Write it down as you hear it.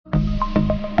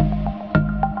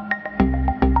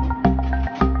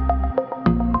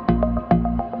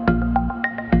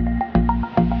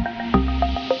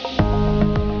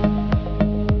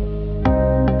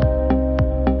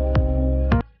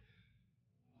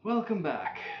Welcome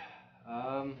back.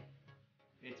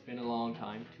 It's been a long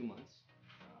time, 2 months.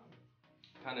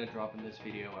 Kind of dropping this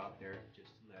video out there just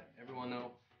to let everyone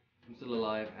know I'm still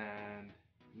alive and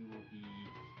we will be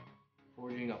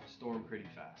forging up a storm pretty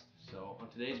fast. So on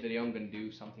today's video I'm going to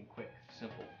do something quick,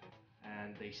 simple,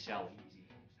 and they sell easy,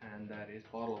 and that is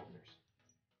bottle openers.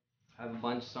 I have a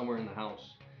bunch somewhere in the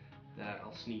house that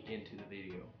I'll sneak into the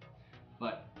video.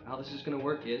 But how this is going to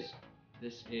work is,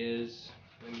 this is,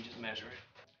 let me just measure it.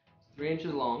 3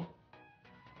 inches long,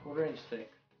 1/4 inch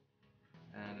thick,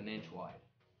 and 1 inch wide.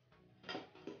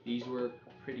 These work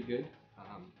pretty good.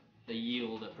 They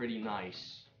yield a pretty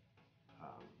nice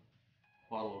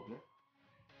bottle opener,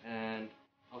 and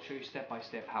I'll show you step by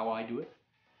step how I do it.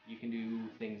 You can do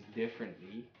things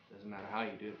differently, doesn't matter how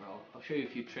you do it, but I'll show you a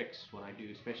few tricks what I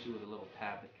do, especially with a little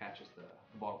tab that catches the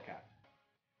bottle cap.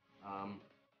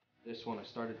 This one I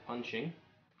started punching, I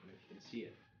don't know if you can see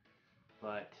it,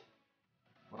 but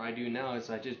what I do now is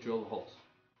I just drill the holes.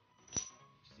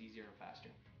 It's easier and faster.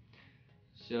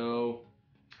 So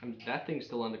that thing's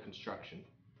still under construction.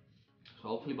 So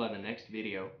hopefully by the next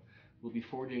video we'll be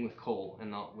forging with coal and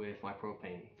not with my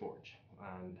propane forge.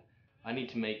 And I need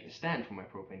to make a stand for my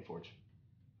propane forge.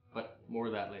 But more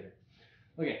of that later.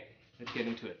 Okay, let's get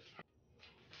into it.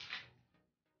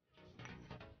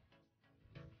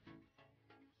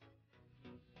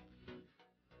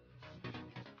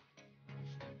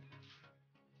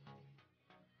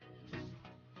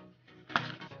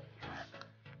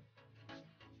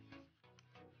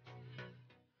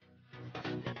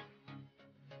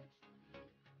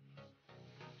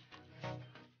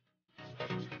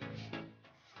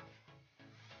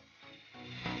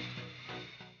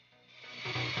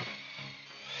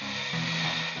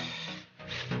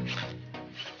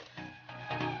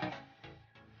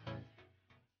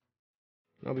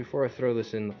 Now before I throw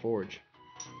this in the forge,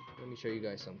 let me show you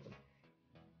guys something.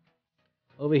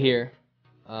 Over here,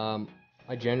 I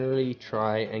generally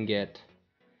try and get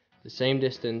the same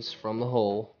distance from the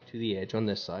hole to the edge on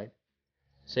this side,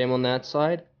 same on that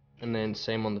side, and then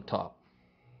same on the top.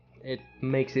 It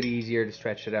makes it easier to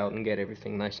stretch it out and get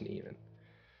everything nice and even.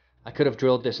 I could have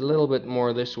drilled this a little bit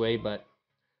more this way, but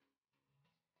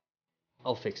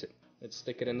I'll fix it. Let's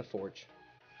stick it in the forge.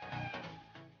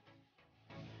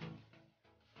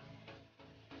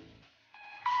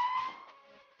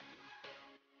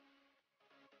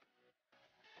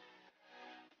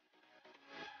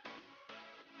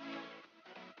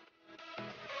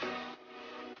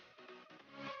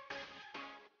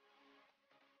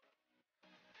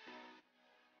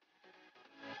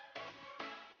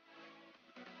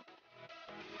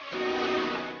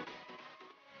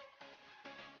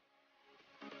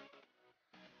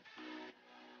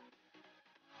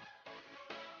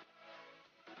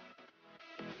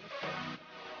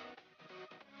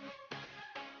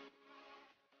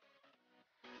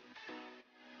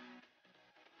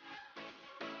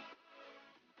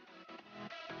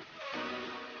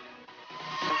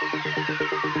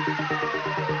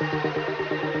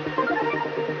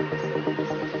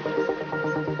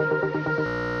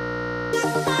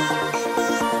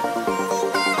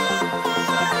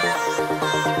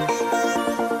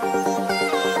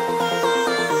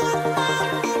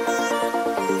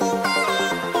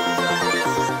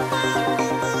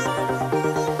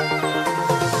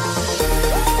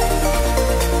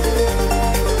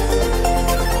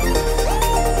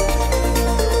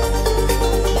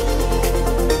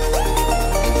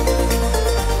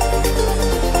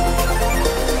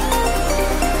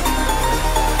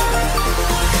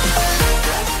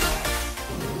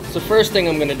 So first thing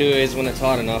I'm going to do is, when it's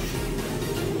hot enough,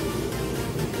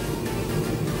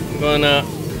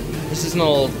 this is an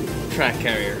old track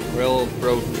carrier,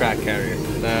 railroad track carrier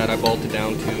that I bolted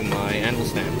down to my anvil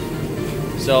stand.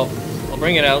 So I'll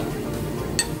bring it out,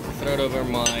 throw it over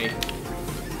my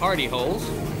hardy holes,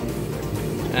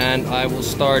 and I will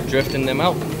start drifting them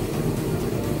out.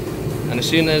 And as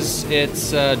soon as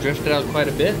it's drifted out quite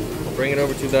a bit, I'll bring it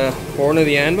over to the horn of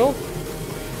the anvil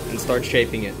and start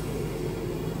shaping it.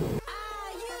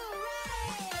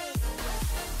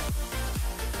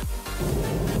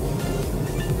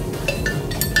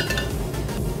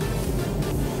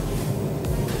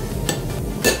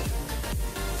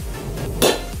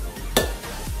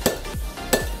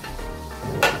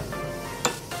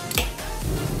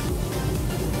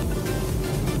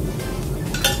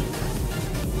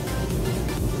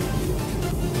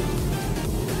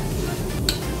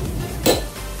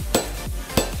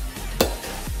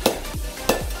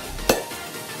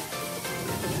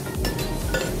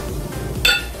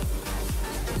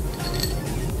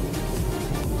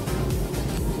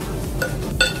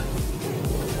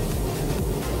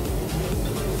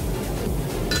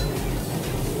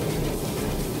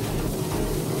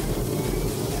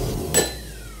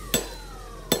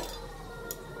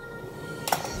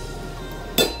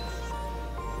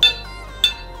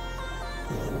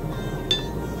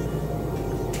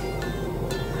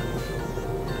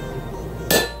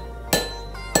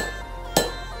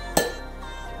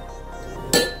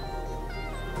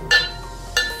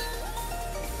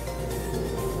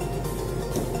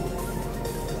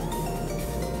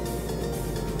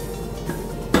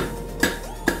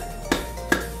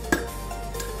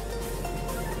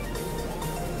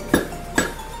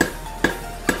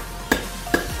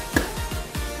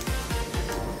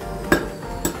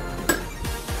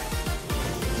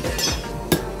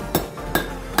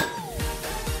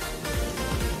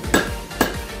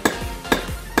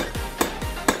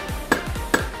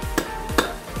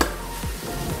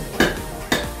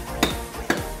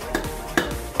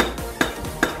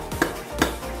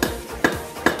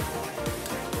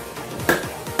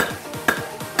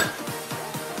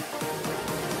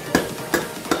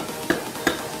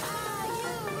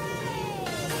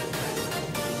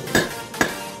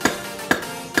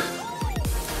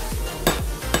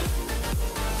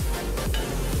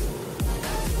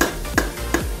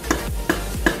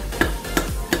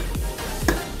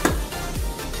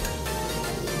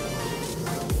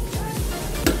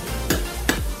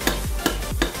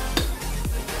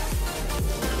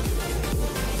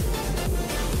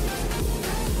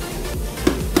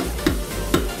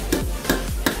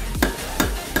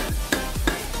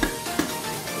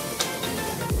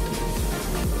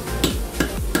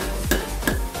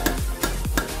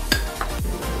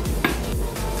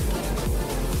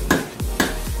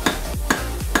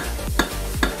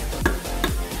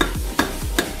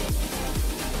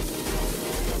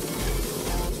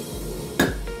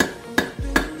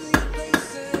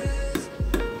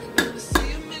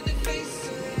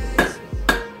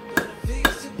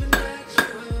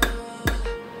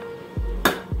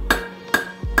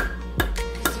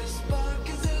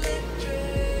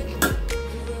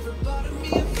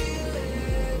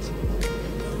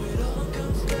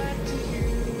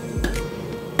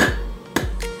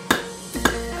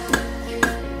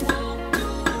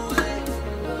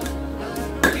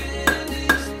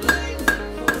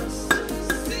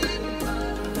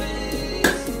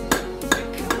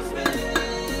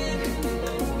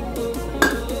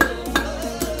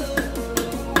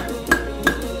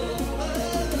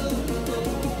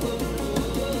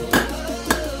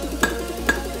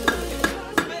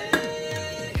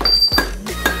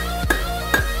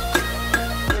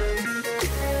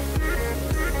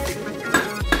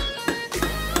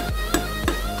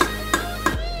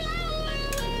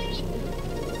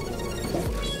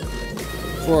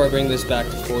 before I bring this back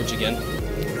to forge again,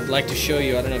 I'd like to show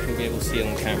you, I don't know if you'll be able to see it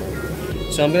on camera.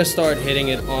 So I'm going to start hitting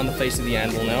it on the face of the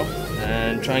anvil now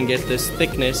and try and get this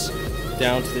thickness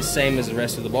down to the same as the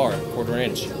rest of the bar, 1/4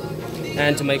 inch.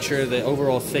 And to make sure the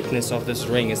overall thickness of this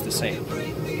ring is the same.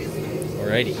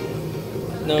 Alrighty.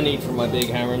 No need for my big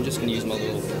hammer, I'm just going to use my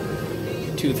little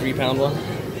 2-3 pound one.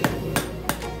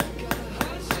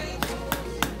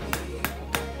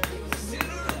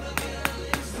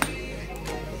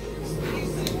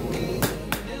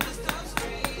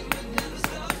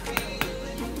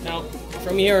 Now,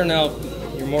 from here on out,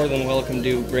 you're more than welcome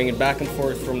to bring it back and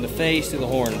forth from the face to the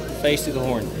horn, face to the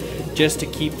horn, just to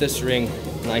keep this ring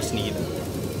nice and even.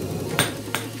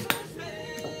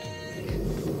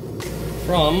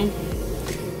 From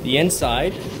the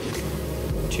inside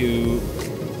to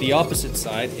the opposite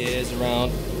side is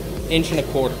around 1.25 inches.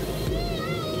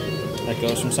 That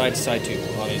goes from side to side too,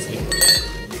 obviously.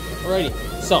 Alrighty,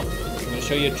 so I'm going to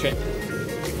show you a trick.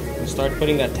 I'm going to start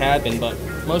putting that tab in, but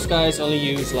most guys only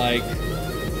use like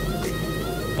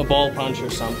a ball punch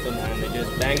or something, and they just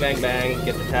bang, bang, bang,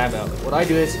 get the tab out. What I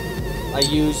do is I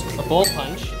use a ball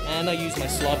punch and I use my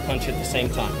slot punch at the same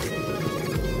time.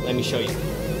 Let me show you.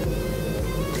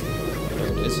 There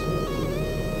it is.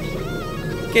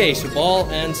 Okay, so ball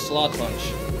and slot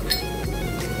punch.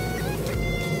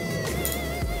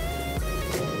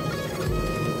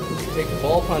 Take the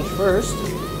ball punch first.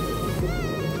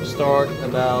 Start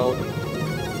about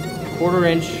 1/4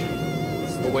 inch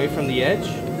away from the edge.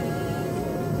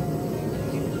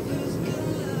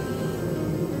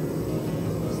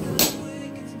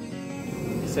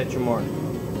 Set your mark.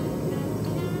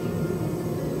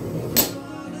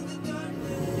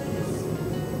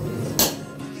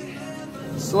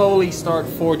 Slowly start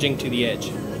forging to the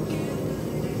edge.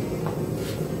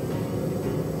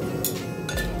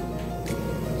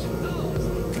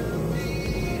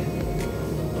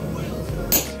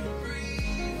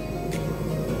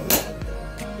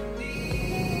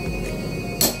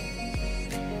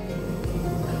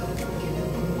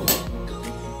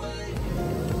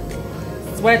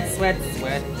 Sweat, sweat,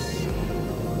 sweat.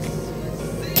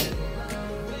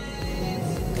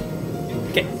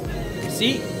 Okay,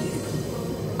 see?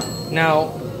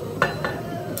 Now,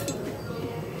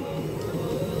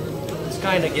 it's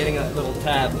kind of getting that little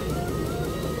tab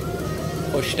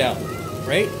pushed out,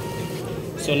 right?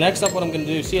 So next up what I'm going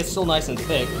to do, see it's still nice and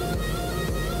thick.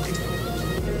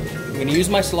 I'm going to use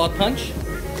my slot punch,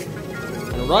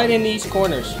 and right in these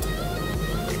corners,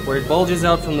 where it bulges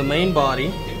out from the main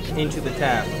body, into the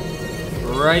tab,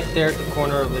 right there at the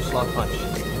corner of the slot punch.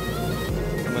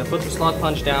 I'm going to put the slot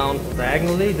punch down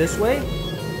diagonally this way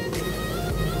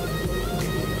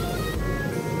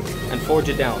and forge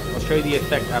it down. I'll show you the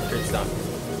effect after it's done.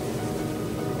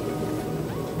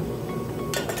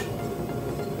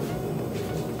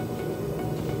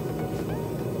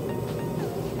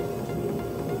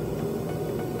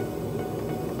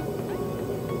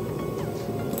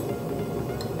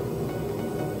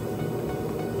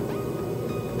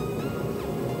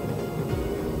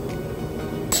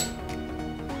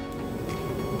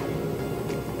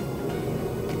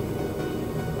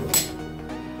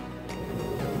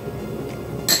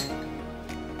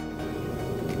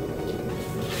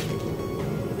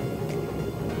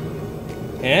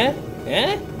 Eh?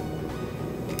 Eh?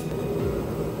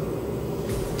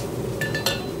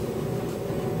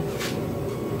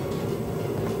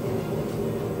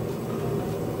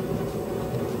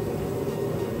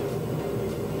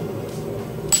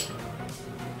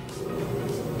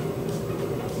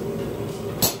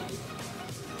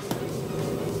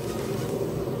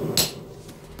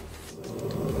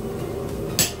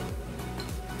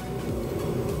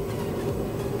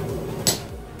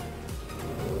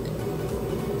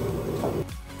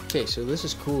 Okay, so this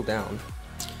is cooled down.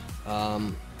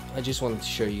 I just wanted to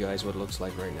show you guys what it looks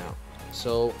like right now.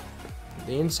 So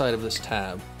the inside of this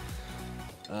tab,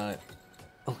 I'll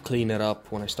clean it up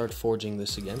when I start forging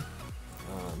this again.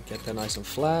 Get that nice and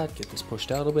flat, get this pushed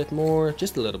out a bit more,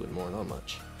 just a little bit more, not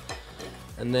much.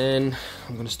 And then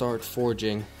I'm going to start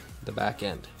forging the back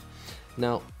end.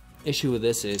 Now, issue with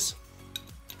this is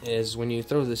when you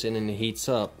throw this in and it heats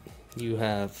up, you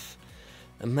have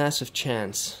a massive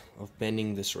chance of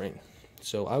bending this ring.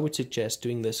 So I would suggest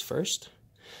doing this first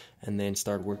and then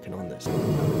start working on this.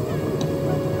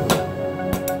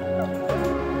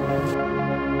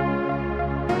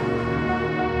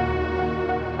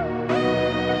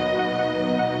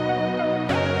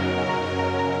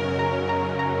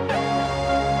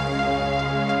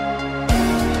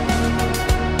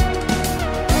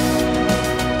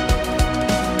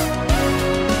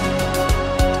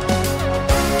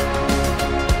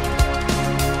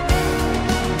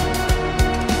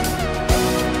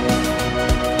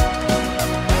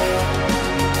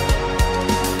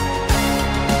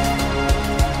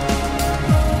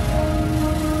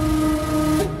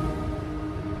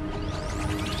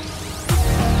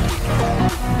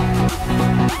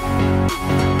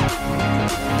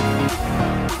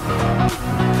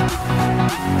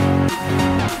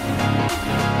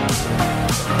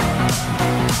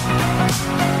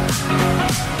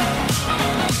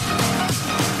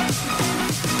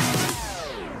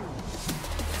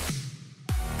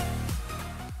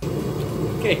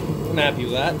 Okay, I'm happy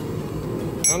with that.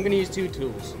 I'm gonna use two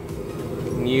tools.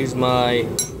 I'm gonna use my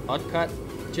hot cut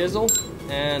chisel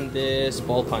and this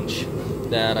ball punch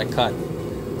that I cut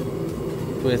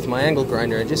with my angle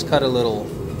grinder. I just cut a little,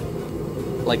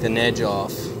 like an edge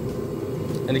off,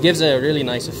 and it gives a really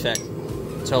nice effect.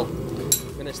 So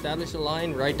I'm gonna establish a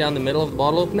line right down the middle of the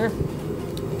bottle opener,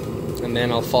 and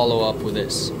then I'll follow up with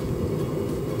this.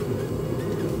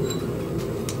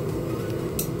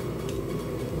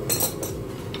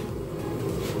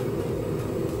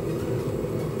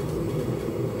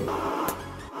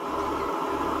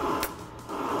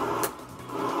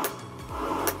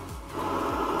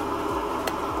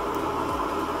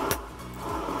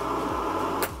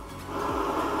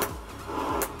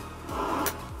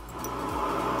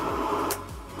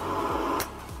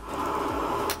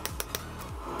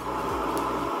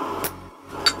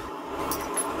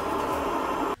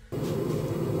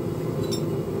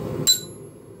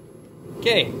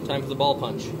 Okay, time for the ball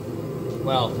punch.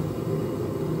 Well,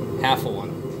 half of one.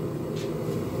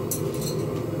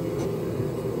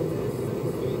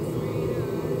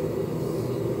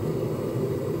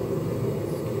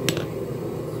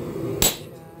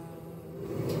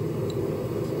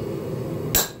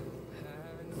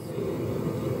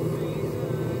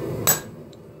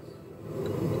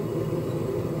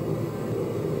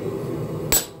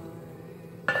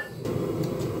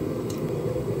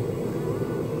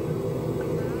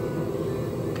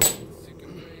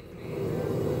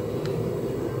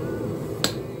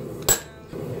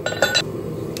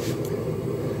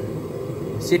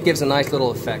 See, it gives a nice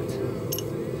little effect.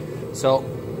 So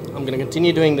I'm going to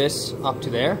continue doing this up to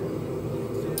there,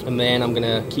 and then I'm going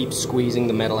to keep squeezing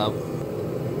the metal out.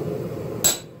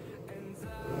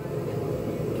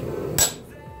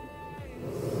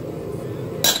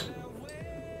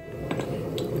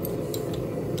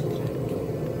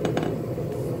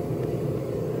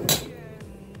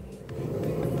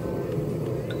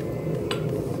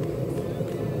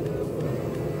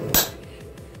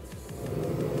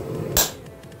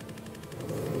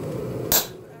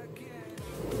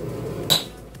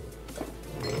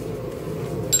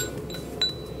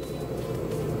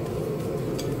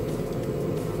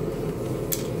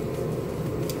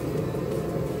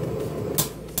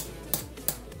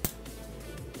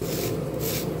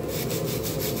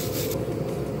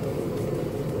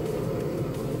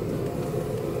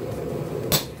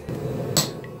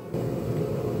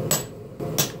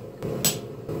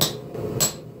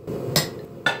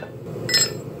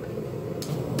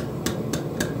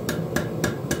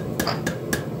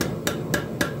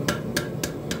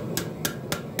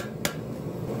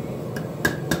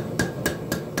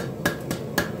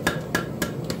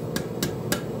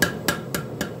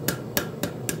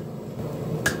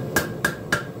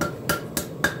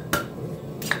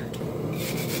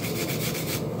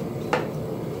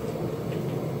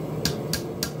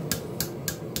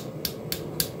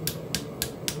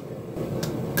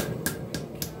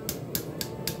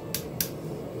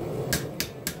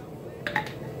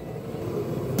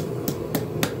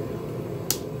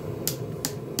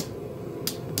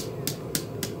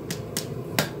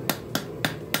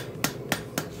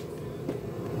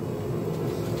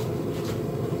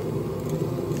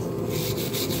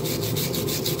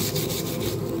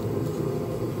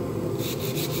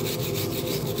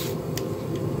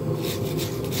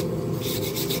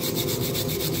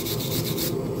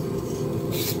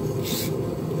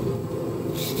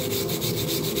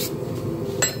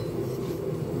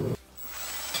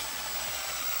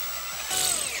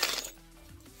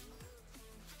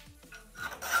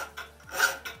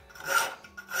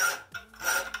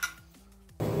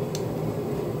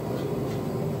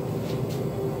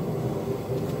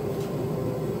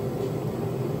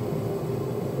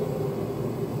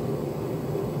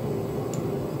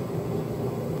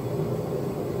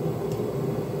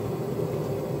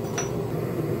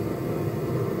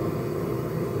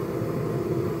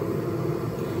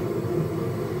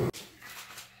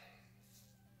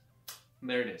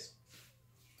 There it is.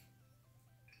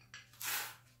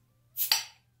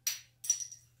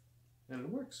 And it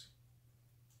works.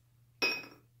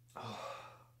 Oh.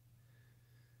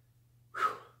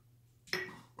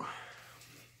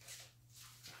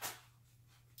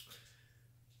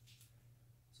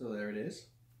 So there it is.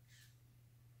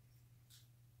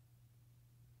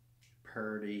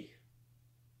 Purdy.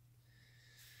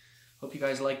 Hope you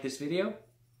guys like this video.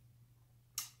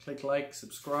 Click like,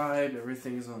 subscribe,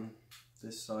 everything is on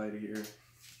this side here.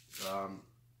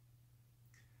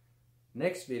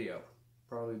 Next video,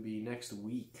 probably be next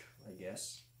week, I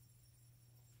guess.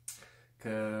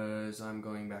 Because I'm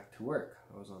going back to work.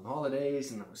 I was on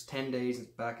holidays and I was 10 days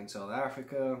back in South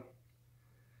Africa.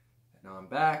 And now I'm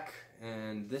back,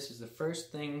 and this is the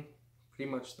first thing pretty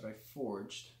much that I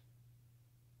forged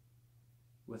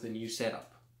with a new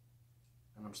setup.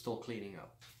 And I'm still cleaning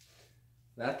up.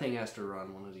 That thing has to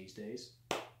run one of these days.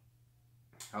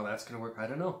 How that's going to work, I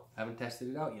don't know. I haven't tested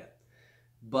it out yet.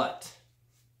 But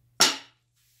if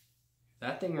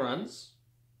that thing runs,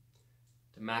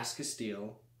 Damascus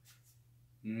steel,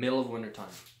 middle of winter time,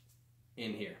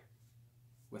 in here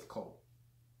with coal.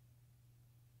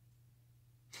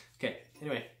 Okay,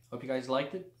 anyway, hope you guys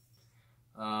liked it.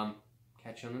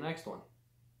 Catch you on the next one.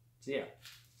 See ya.